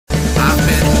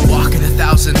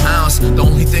and pounds. The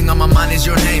only thing on my mind is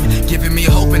your name, giving me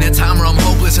hope in a time where I'm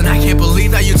hopeless. And I can't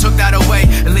believe that you took that away.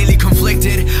 And lately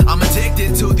conflicted, I'm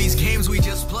addicted to these games we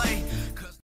just play.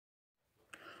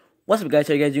 What's up, guys?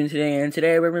 How are you guys doing today? And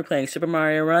today we're going to be playing Super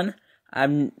Mario Run. I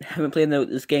haven't played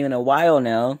this game in a while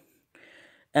now.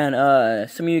 And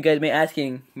some of you guys may be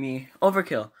asking me,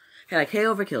 Overkill. Hey,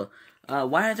 Overkill,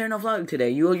 why is there no vlog today?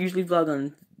 You usually vlog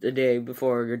on the day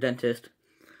before your dentist.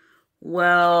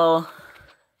 Well,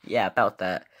 yeah, about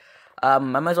that. I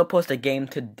might as well post a game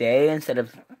today instead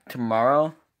of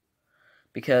tomorrow.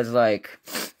 Because,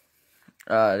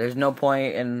 there's no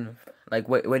point in,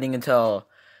 waiting until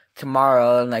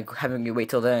tomorrow and, having you wait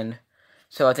till then.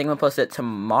 So I think I'm gonna post it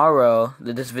tomorrow,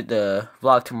 the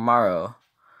vlog tomorrow.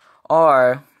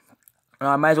 Or,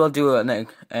 I might as well do it,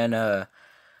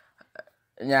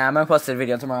 yeah, I'm gonna post the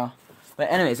video tomorrow.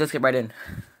 But anyways, let's get right in.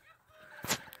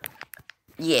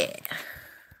 Yeah.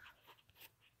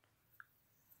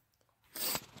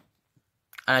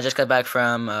 And I just got back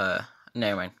from,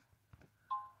 never mind.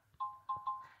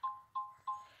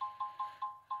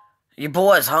 Your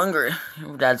boy's hungry.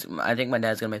 I think my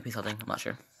dad's gonna make me something, I'm not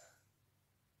sure.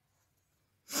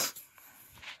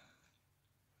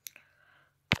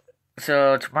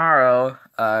 So tomorrow,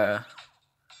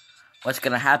 what's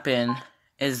gonna happen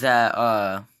is that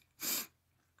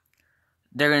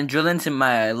they're gonna drill into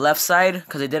my left side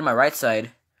because they did my right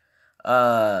side,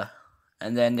 and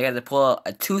then they got to pull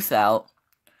a tooth out,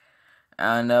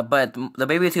 and but the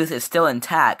baby tooth is still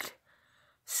intact.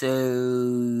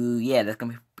 So yeah, that's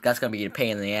gonna be a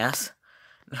pain in the ass.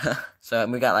 So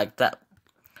we got like that.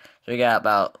 So we got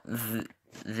about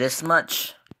this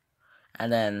much.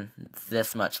 And then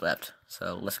this much left.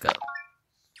 So let's go.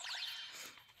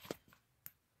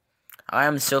 I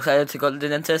am so excited to go to the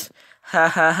dentist. Ha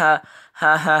ha ha.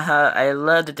 Ha ha ha. I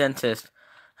love the dentist.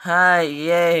 Hi,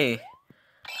 yay.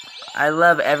 I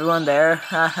love everyone there.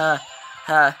 Ha ha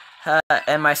ha ha.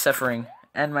 And my suffering.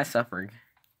 And my suffering.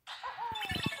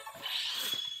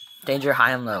 Danger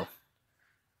high and low.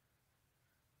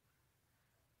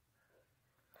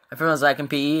 Everyone's like in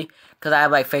PE because I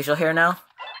have facial hair now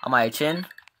on my chin.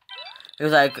 He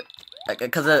was like,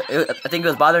 because I think it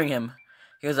was bothering him.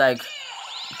 He was like,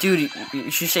 dude,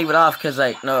 you should shave it off, because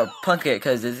no, punk it,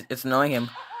 because it's annoying him.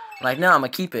 I'm like, no, I'm gonna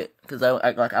keep it, because I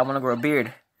want to grow a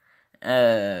beard.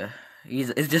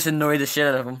 It's just annoyed the shit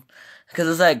out of him,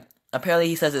 because it's apparently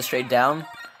he says it's straight down,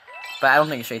 but I don't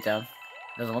think it's straight down.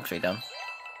 It doesn't look straight down.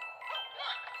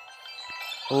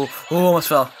 Oh, almost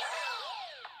fell.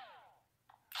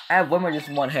 I have just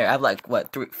one hair. I have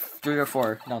what, three or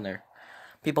four down there.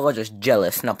 People are just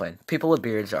jealous. Not playing. People with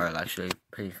beards are actually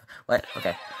pretty. What?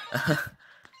 Okay.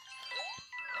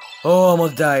 Oh,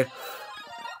 almost died.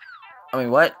 I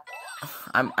mean, what?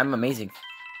 I'm amazing.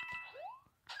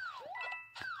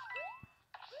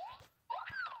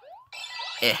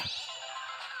 Yeah.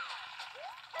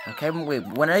 Okay. Wait.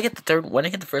 When did I get the third? When did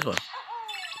I get the first one?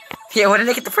 Yeah. When did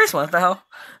I get the first one? What the hell?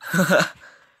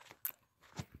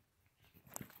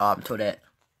 I'm Toadette.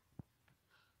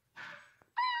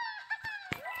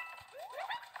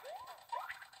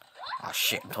 Oh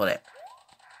shit, I'm Toadette.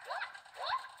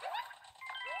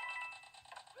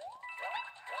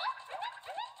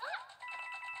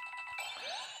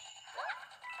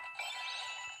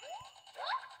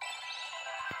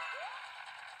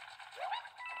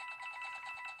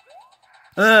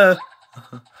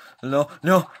 No.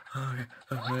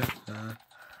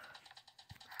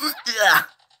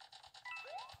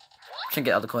 Can't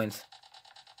get all the coins.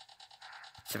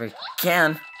 See if I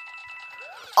can.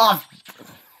 Oh!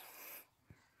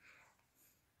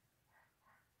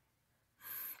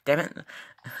 Damn it.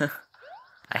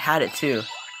 I had it too.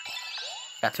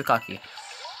 Got too cocky.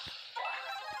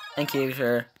 Thank you,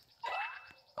 sir.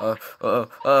 Oh.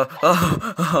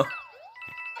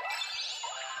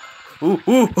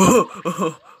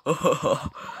 Ooh. I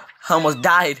almost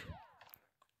died.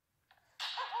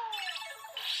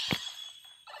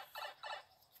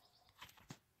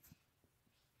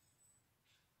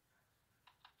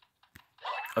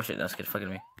 Oh shit, that's good fucking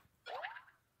me.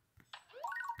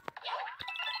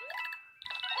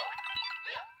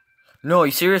 No, are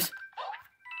you serious?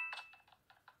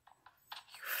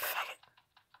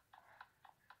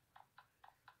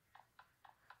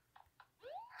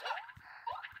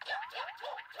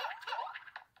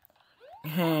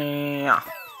 You faggot.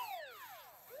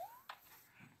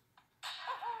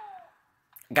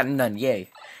 Got none, yay.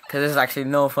 Because there's actually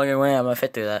no fucking way I'm gonna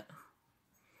fit through that.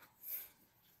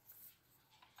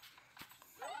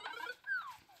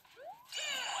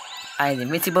 I'm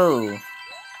invincible.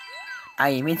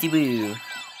 I'm invincible.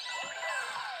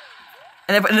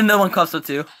 And then another one comes up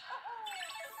too.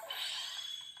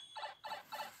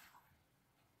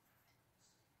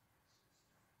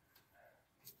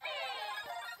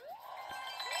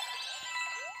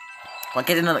 Come on,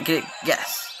 get another. Get it.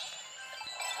 Yes.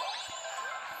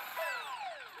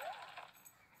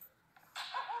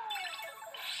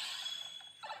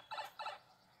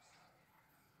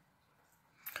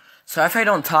 So if I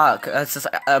don't talk, it's just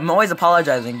I'm always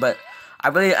apologizing, but I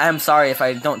really am sorry if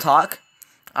I don't talk.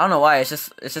 I don't know why. It's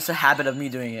just a habit of me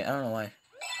doing it. I don't know why.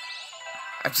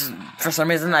 I just for some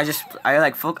reason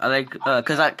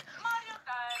cause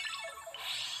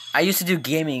I used to do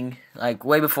gaming like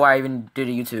way before I even did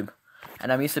YouTube,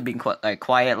 and I'm used to being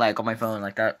quiet like on my phone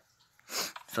like that.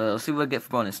 So let's see what I get for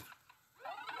bonus.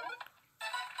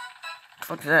 What the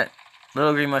fuck is that?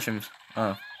 Little green mushrooms.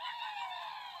 Oh.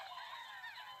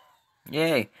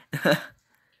 Yay.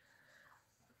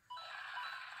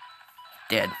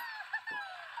 Dead.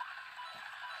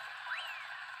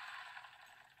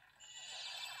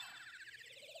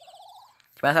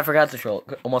 I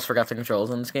almost forgot the controls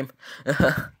in this game.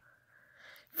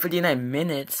 59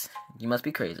 minutes? You must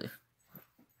be crazy.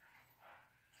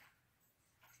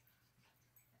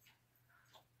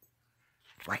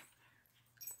 Why?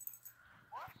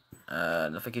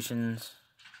 Notifications.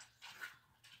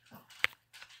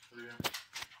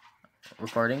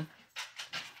 Recording.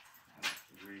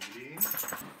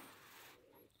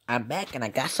 I'm back and I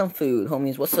got some food,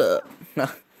 homies. What's up?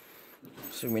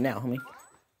 See me now, homie.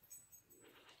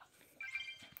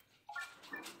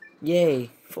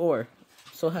 Yay, 4.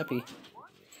 So happy.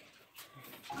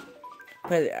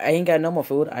 But I ain't got no more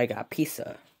food. I got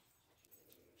pizza.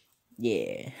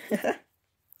 Yeah.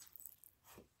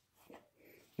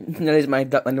 Notice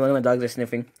one of my dogs are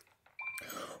sniffing.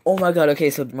 Oh my god,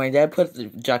 okay, so my dad put the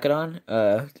jacket on.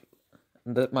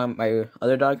 My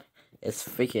other dog is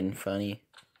freaking funny.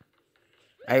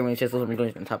 I when he says let me go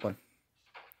on the top one.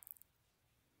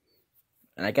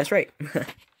 And I guess right.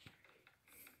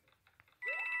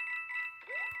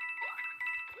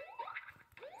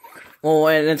 Well,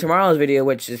 and in tomorrow's video,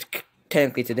 which is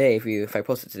technically today, if I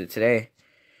post it today,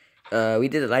 we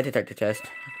did a lie detector test,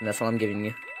 and that's all I'm giving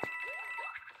you.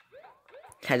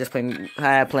 Had just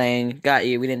playing, got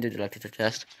you. We didn't do the lie detector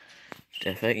test.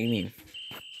 The fuck you mean?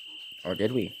 Or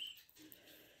did we?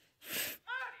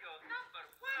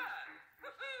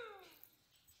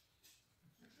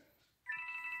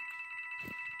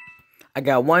 I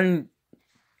got one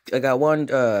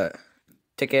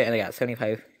ticket, and I got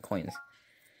 75 coins.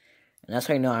 And that's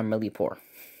how I know I'm really poor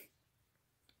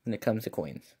when it comes to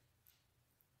coins.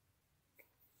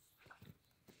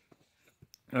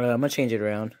 I'm gonna change it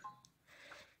around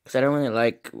because I don't really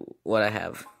like what I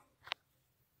have.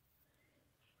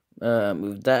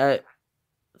 Move that,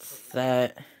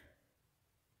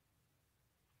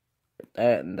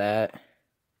 and that.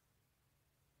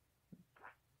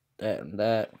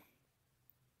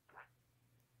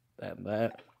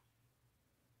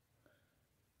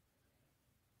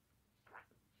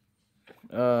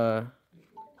 How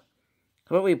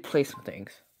about we play some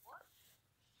things?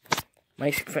 My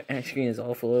screen is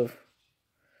all full of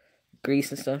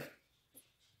grease and stuff.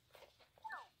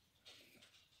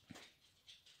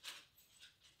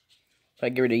 So I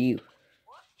get rid of you.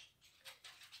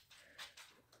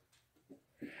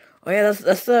 Oh yeah,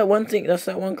 that's that one thing. That's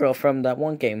that one girl from that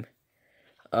one game.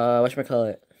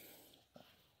 Whatchamacallit?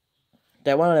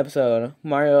 That one episode,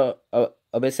 Mario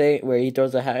Odyssey, where he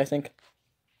throws a hat, I think.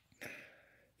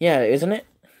 Yeah, isn't it?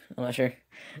 I'm not sure.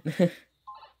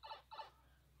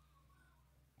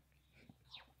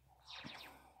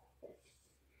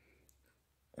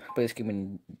 But it's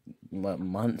been what,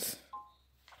 months.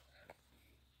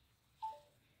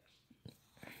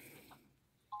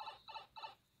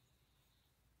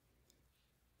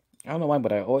 I don't know why,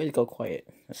 but I always go quiet.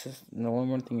 That's just the one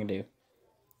more thing to do.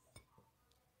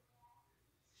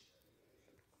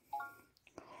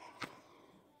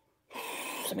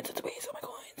 Submit to the base of my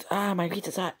coins. Ah, my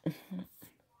pizza's hot.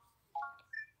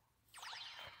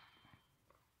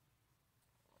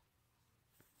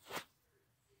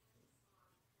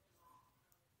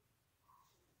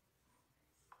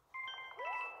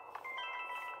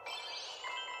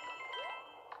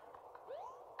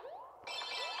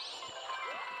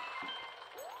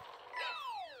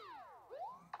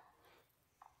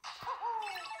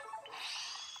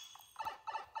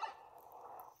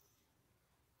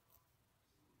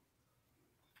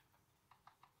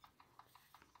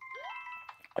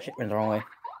 Oh shit, went the wrong way.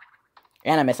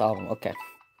 And I missed all of them. Okay.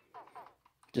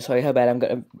 Just show you how bad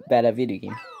I'm bad at video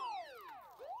game.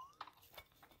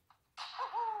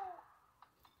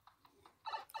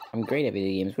 I'm great at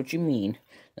video games. What you mean?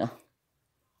 No.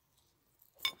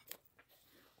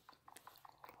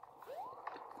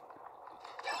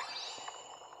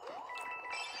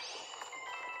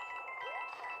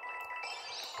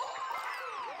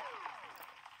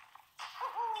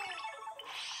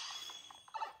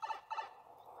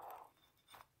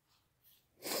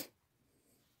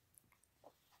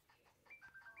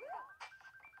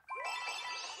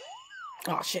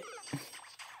 Oh shit.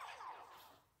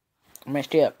 I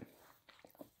messed up.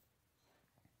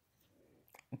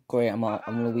 Great, I'm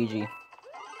Luigi.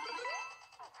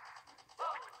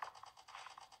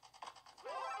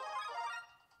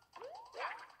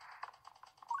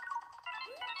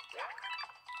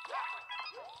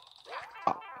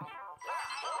 Oh.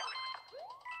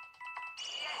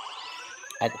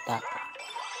 I did that.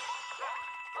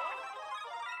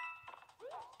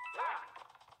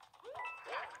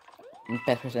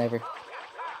 Best person ever.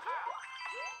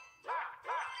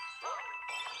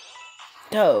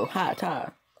 Go, ha,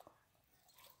 ta.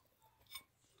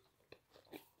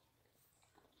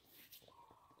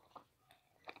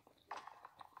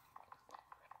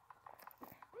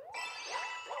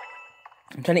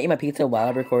 I'm trying to eat my pizza while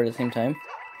I record at the same time.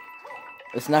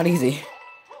 It's not easy.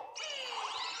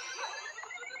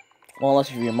 Well,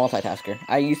 unless you're a multitasker.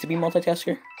 I used to be a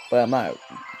multitasker, but I'm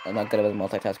not good at a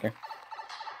multitasker.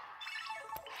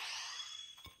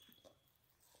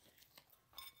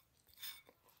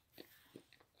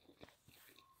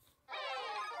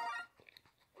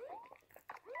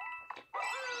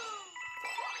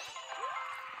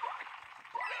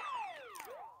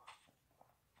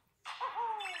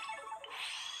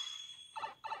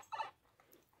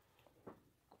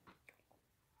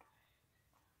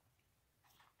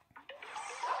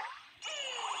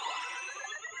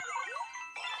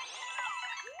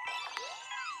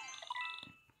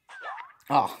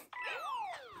 Oh.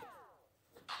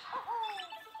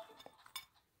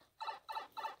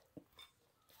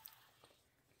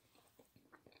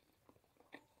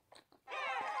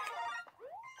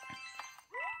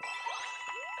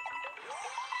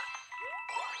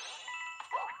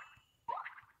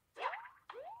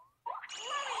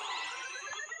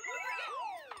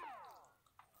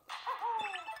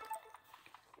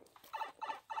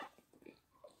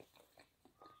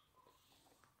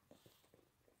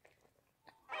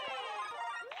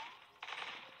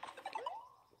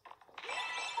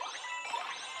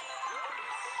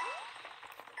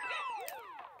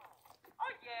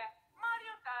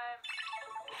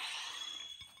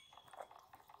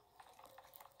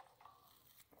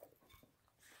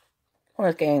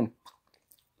 What game?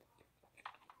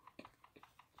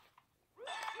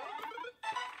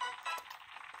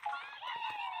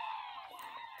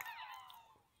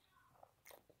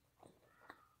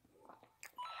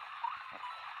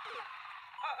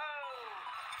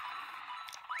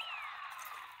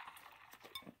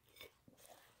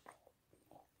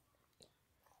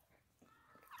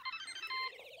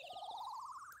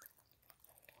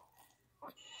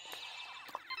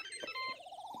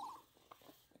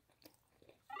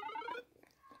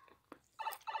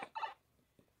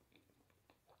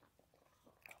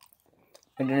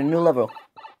 We're doing a new level.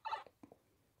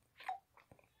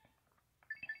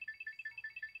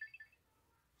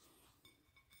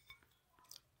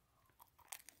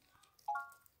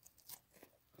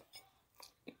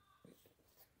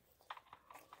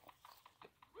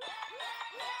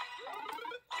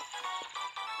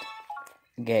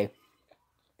 Gay.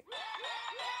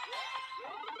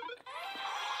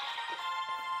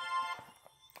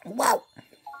 Wow.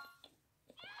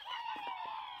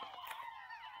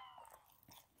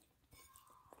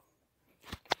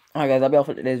 Alright guys, that'll be all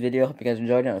for today's video. Hope you guys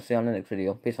enjoyed it. I'll see you on the next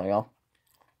video. Peace out, y'all.